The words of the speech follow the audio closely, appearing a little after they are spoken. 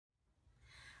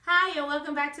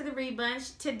welcome back to the Read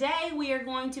Bunch. Today we are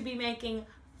going to be making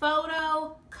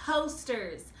photo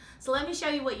coasters. So let me show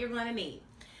you what you're going to need.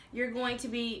 You're going to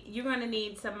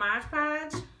need some Mod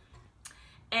Podge,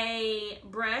 a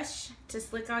brush to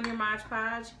slick on your Mod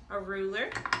Podge, a ruler,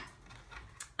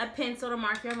 a pencil to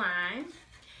mark your line,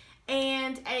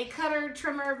 and a cutter,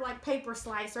 trimmer, like paper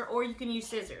slicer, or you can use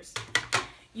scissors.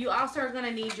 You also are going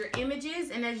to need your images,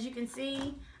 and as you can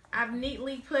see, I've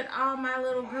neatly put all my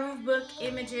little groove book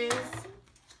images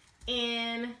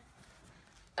in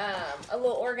a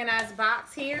little organized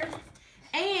box here.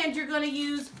 And you're going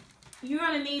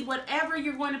to need whatever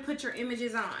you're going to put your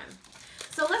images on.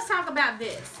 So let's talk about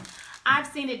this. I've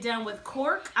seen it done with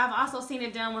cork. I've also seen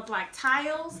it done with like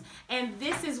tiles. And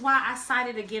this is why I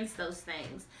cited against those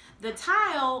things. The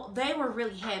tile, they were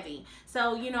really heavy.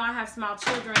 So, you know, I have small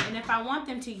children, and if I want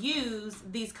them to use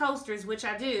these coasters, which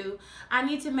I do, I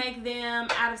need to make them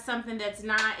out of something that's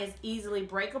not as easily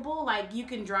breakable. Like, you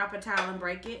can drop a tile and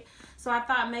break it. So I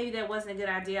thought maybe that wasn't a good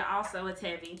idea. Also, it's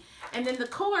heavy. And then the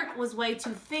cork was way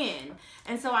too thin.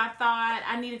 And so I thought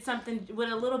I needed something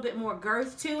with a little bit more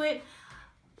girth to it.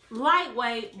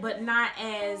 Lightweight, but not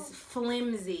as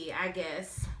flimsy, I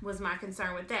guess, was my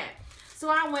concern with that. So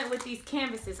I went with these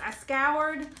canvases. I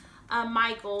scoured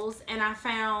Michael's and I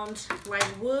found like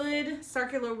wood,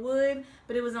 circular wood,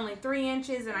 but it was only 3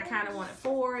 inches and I kind of wanted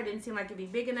 4. It didn't seem like it'd be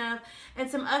big enough. And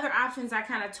some other options I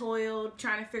kind of toiled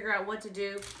trying to figure out what to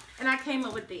do. And I came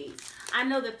up with these. I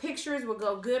know the pictures will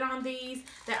go good on these.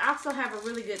 They also have a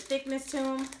really good thickness to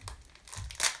them.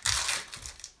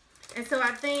 And so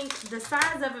I think the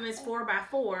size of them is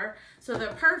 4x4, so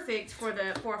they're perfect for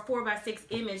a 4x6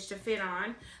 image to fit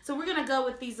on. So we're gonna go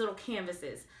with these little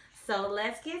canvases. So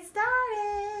let's get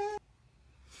started.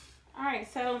 All right,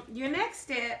 so your next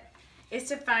step is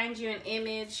to find you an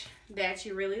image that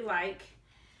you really like.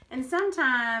 And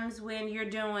sometimes when you're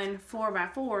doing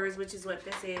 4x4s, which is what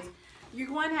this is, you're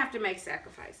going to have to make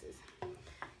sacrifices.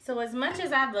 So as much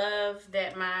as I love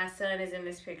that my son is in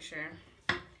this picture,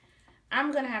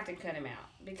 I'm going to have to cut him out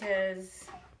because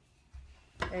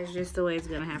that's just the way it's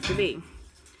going to have to be.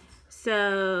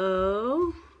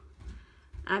 So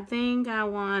I think I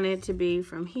want it to be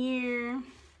from here.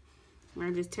 I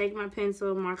just take my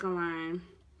pencil, mark a line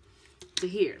to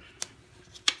here.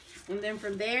 And then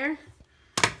from there,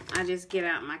 I just get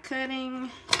out my cutting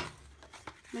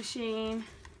machine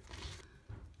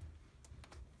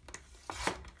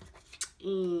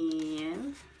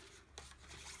and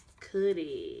cut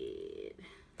it.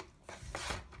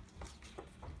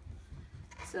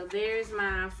 So there's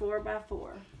my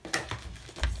 4x4.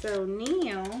 So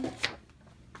now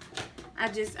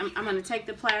I'm gonna take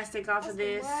the plastic off of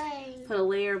this, put a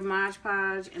layer of Mod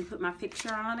Podge and put my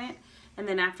picture on it. And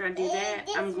then after I do that,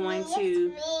 I'm going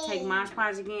to take Mod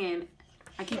Podge again.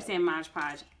 I keep saying Mod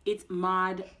Podge. It's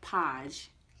Mod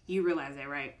Podge. You realize that,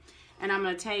 right? And I'm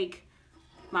gonna take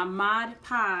my Mod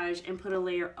Podge and put a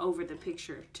layer over the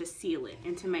picture to seal it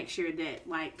and to make sure that,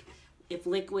 like, if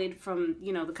liquid from,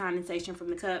 you know, the condensation from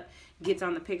the cup gets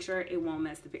on the picture, it won't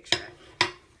mess the picture up.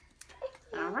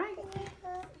 All right.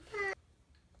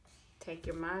 Take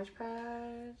your Mod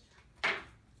Podge,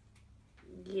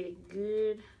 get it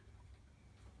good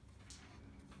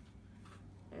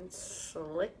and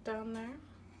slicked on there.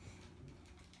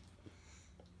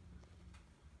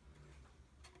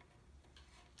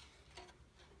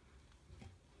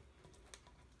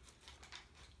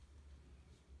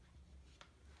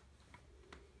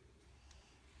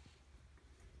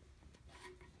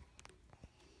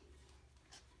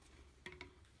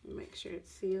 Make sure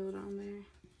it's sealed on there.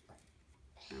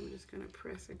 I'm just going to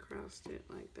press across it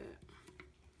like that.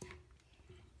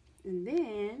 And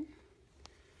then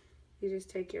you just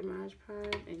take your Mod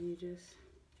Podge and you just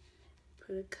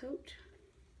put a coat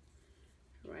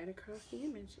right across the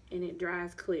image. And it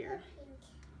dries clear.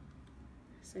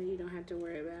 So you don't have to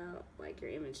worry about like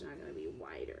your image not going to be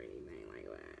white or anything like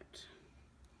that.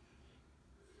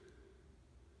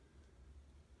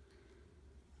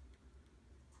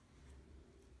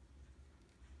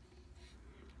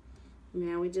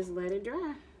 Now we just let it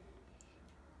dry.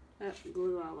 Oh,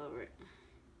 glue all over it.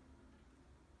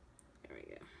 There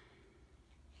we go.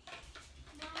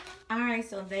 Alright,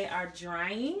 so they are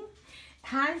drying.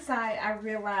 Hindsight, I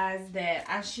realized that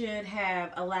I should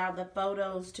have allowed the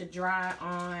photos to dry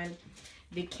on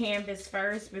the canvas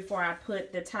first before I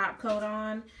put the top coat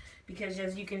on. Because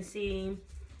as you can see,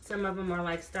 some of them are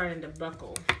like starting to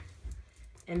buckle.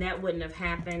 And that wouldn't have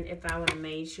happened if I would have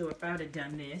made sure, if I would have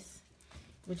done this.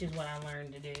 Which is what I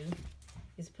learned to do,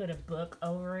 is put a book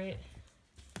over it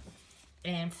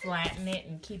and flatten it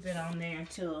and keep it on there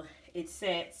until it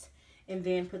sets. and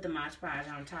then put the Mod Podge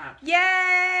on top.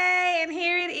 Yay! And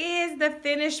here it is, the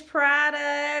finished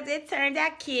product. It turned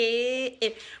out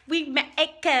cute. We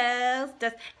make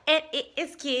coasters, and it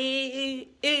is cute.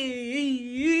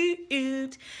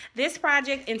 This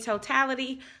project in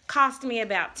totality cost me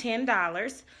about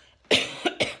 $10.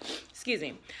 Excuse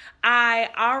me. I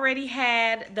already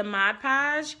had the Mod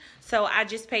Podge, so I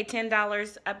just paid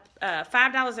 $5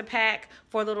 a pack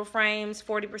for little frames,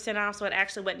 40% off, so it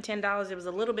actually wasn't $10. It was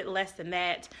a little bit less than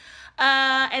that.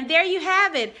 And there you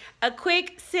have it. A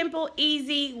quick, simple,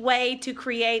 easy way to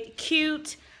create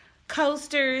cute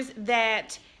coasters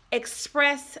that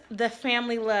express the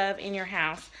family love in your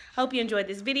house. Hope you enjoyed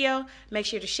this video. Make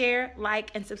sure to share, like,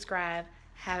 and subscribe.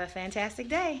 Have a fantastic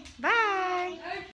day. Bye.